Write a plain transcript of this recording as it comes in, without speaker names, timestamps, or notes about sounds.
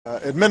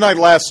At midnight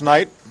last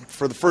night,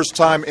 for the first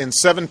time in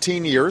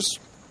 17 years,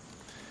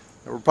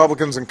 the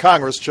Republicans in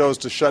Congress chose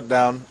to shut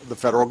down the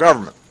federal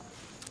government.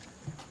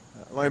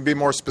 Let me be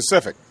more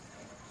specific.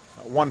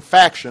 One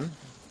faction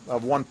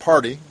of one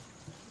party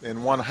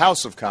in one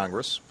house of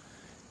Congress,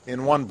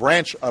 in one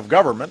branch of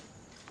government,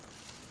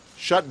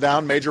 shut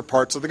down major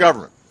parts of the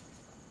government,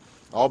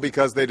 all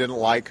because they didn't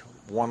like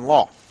one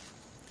law.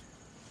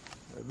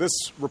 This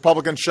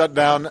Republican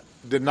shutdown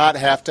did not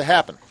have to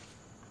happen.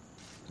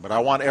 But I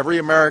want every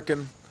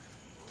American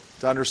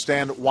to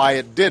understand why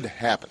it did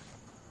happen.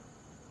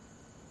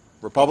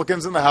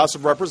 Republicans in the House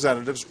of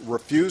Representatives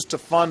refused to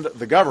fund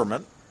the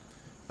government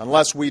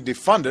unless we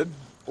defunded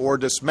or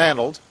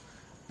dismantled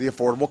the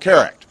Affordable Care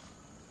Act.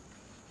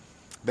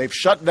 They've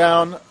shut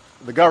down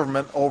the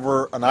government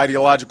over an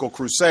ideological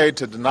crusade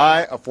to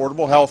deny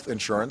affordable health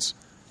insurance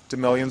to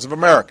millions of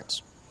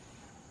Americans.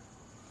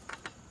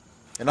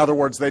 In other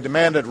words, they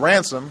demanded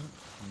ransom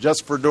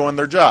just for doing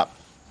their job.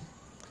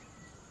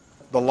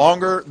 The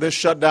longer this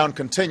shutdown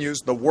continues,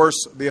 the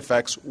worse the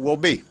effects will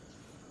be.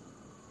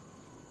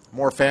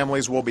 More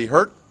families will be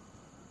hurt.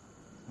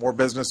 More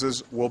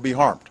businesses will be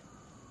harmed.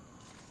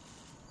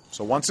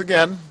 So once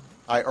again,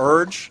 I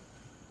urge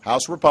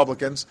House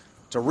Republicans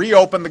to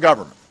reopen the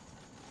government,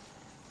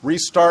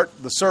 restart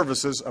the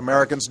services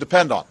Americans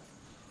depend on,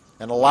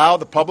 and allow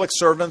the public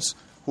servants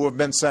who have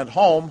been sent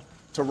home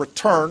to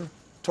return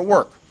to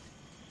work.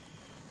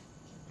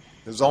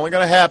 This is only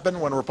going to happen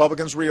when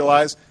Republicans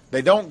realize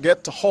they don't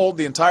get to hold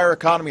the entire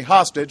economy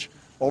hostage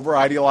over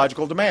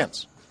ideological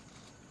demands.